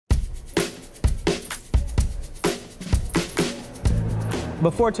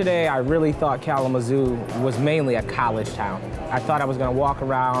Before today, I really thought Kalamazoo was mainly a college town. I thought I was going to walk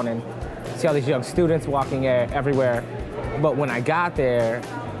around and see all these young students walking everywhere. But when I got there,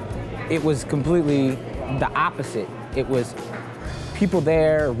 it was completely the opposite. It was people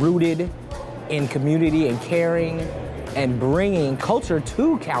there rooted in community and caring and bringing culture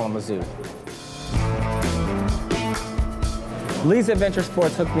to Kalamazoo. Lee's Adventure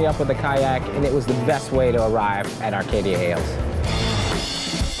Sports hooked me up with a kayak, and it was the best way to arrive at Arcadia Ales.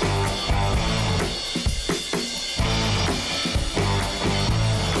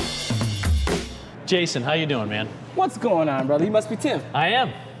 Jason, how you doing, man? What's going on, brother? You must be Tim. I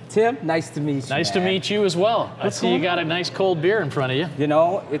am. Tim, nice to meet you. Nice to meet you as well. I see you got a nice cold beer in front of you. You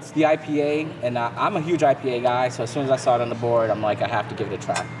know, it's the IPA, and I'm a huge IPA guy, so as soon as I saw it on the board, I'm like, I have to give it a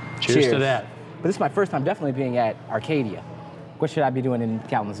try. Cheers to that. But this is my first time definitely being at Arcadia. What should I be doing in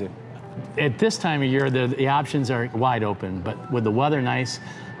Kalamazoo? At this time of year, the options are wide open, but with the weather nice,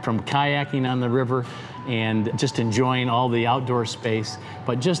 from kayaking on the river and just enjoying all the outdoor space,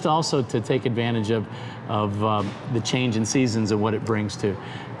 but just also to take advantage of the change in seasons and what it brings to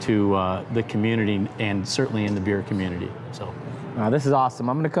the community and certainly in the beer community. So, this is awesome.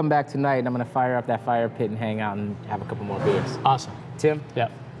 I'm going to come back tonight and I'm going to fire up that fire pit and hang out and have a couple more beers. Awesome. Tim? Yeah.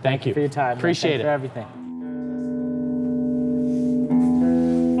 Thank you for your time. Appreciate it. For everything.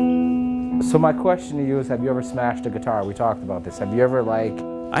 So my question to you is, have you ever smashed a guitar? We talked about this. Have you ever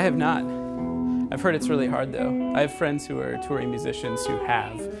I have not. I've heard it's really hard though. I have friends who are touring musicians who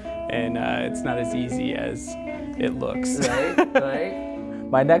have, and it's not as easy as it looks. Right, right.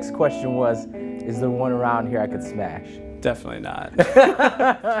 My next question was, is there one around here I could smash? Definitely not.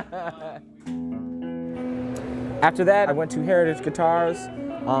 After that, I went to Heritage Guitars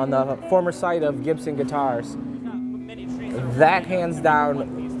on the former site of Gibson Guitars. That, hands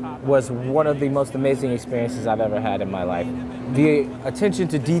down, was one of the most amazing experiences I've ever had in my life. The attention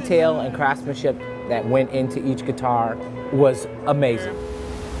to detail and craftsmanship that went into each guitar was amazing.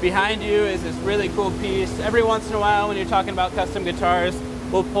 Behind you is this really cool piece. Every once in a while, when you're talking about custom guitars,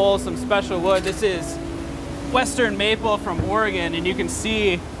 we'll pull some special wood. This is Western maple from Oregon, and you can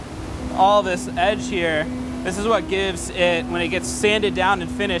see all this edge here. This is what gives it, when it gets sanded down and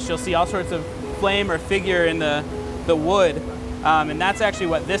finished, you'll see all sorts of flame or figure in the wood. And that's actually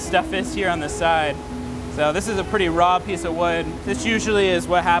what this stuff is here on the side. So this is a pretty raw piece of wood. This usually is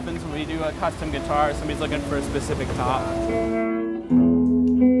what happens when we do a custom guitar. Somebody's looking for a specific top.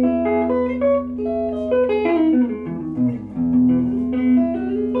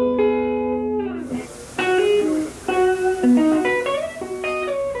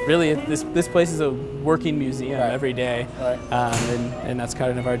 Really, this place is a working museum every day. Right. And that's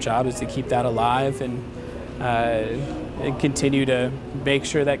kind of our job, is to keep that alive and continue to make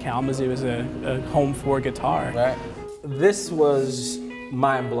sure that Kalamazoo is a home for guitar. Right. This was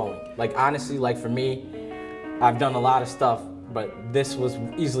mind-blowing. Honestly, for me, I've done a lot of stuff, but this was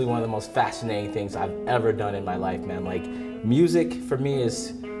easily one of the most fascinating things I've ever done in my life, man. Music for me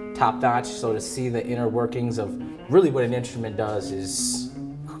is top-notch, so to see the inner workings of really what an instrument does is...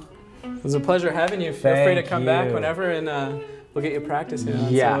 It was a pleasure having you. Feel free to come back whenever, and we'll get you practicing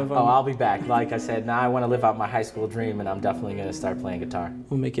on some of them. I'll be back. Like I said, now I want to live out my high school dream, and I'm definitely going to start playing guitar.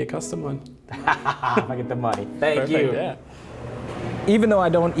 We'll make you a custom one. If I get the money. Thank you. Yeah. Even though I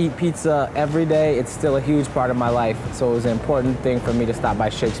don't eat pizza every day, it's still a huge part of my life, so it was an important thing for me to stop by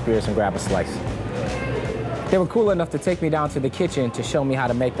Shakespeare's and grab a slice. They were cool enough to take me down to the kitchen to show me how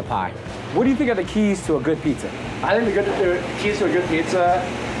to make the pie. What do you think are the keys to a good pizza? I think the keys to a good pizza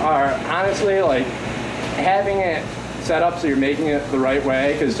are honestly having it set up so you're making it the right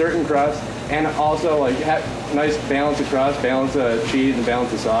way, because certain crust, and also have nice balance of crust, balance of cheese, and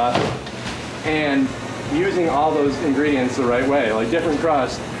balance of sauce, and using all those ingredients the right way. Different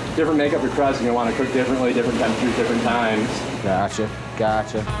crust, different makeup of crust, and you want to cook differently, different temperatures, different times. Gotcha,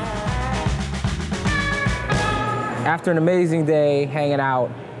 gotcha. After an amazing day hanging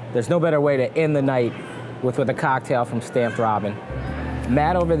out, there's no better way to end the night with a cocktail from Stamped Robin.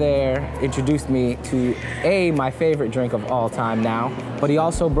 Matt over there introduced me to my favorite drink of all time now, but he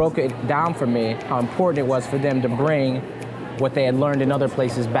also broke it down for me how important it was for them to bring what they had learned in other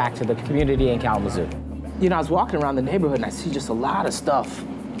places back to the community in Kalamazoo. You know, I was walking around the neighborhood and I see just a lot of stuff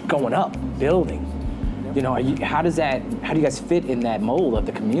going up, building. You know, how do you guys fit in that mold of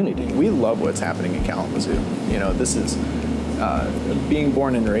the community? We love what's happening in Kalamazoo. You know, this is, being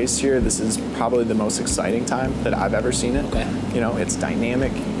born and raised here, this is probably the most exciting time that I've ever seen it. Okay. You know, it's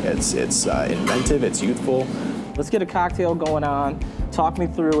dynamic, it's inventive, it's youthful. Let's get a cocktail going on. Talk me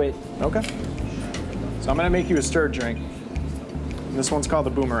through it. Okay. So I'm gonna make you a stirred drink. This one's called the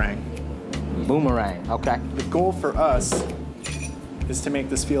Boomerang. Boomerang, okay. The goal for us is to make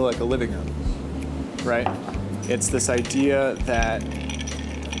this feel like a living room, right? It's this idea that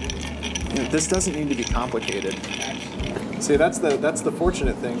this doesn't need to be complicated. See, that's the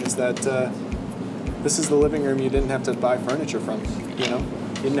fortunate thing, is that this is the living room you didn't have to buy furniture from, you know?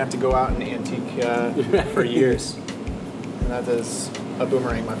 You didn't have to go out and antique for years. And that is a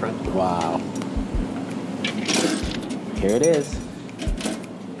boomerang, my friend. Wow. Here it is.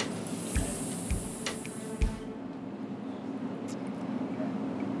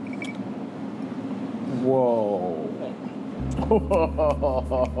 Whoa.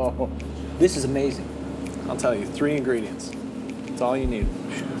 This is amazing. I'll tell you, 3 ingredients. That's all you need.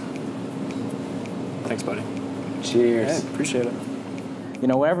 Thanks, buddy. Cheers. Yeah, appreciate it. You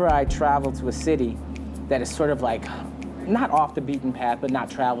know, wherever I travel to a city that is sort of like not off the beaten path, but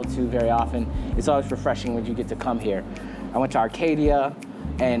not traveled to very often, it's always refreshing when you get to come here. I went to Arcadia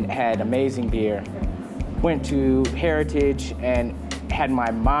and had amazing beer. Went to Heritage and had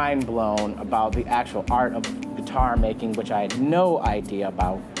my mind blown about the actual art of guitar making, which I had no idea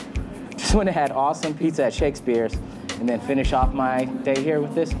about. Just went and had awesome pizza at Shakespeare's, and then finish off my day here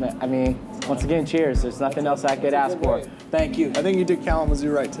with this, man. I mean, once again, cheers. There's nothing else I could ask for. Thank you. I think you did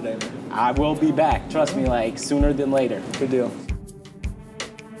Kalamazoo right today, man. I will be back. Trust me, like, sooner than later. Good deal.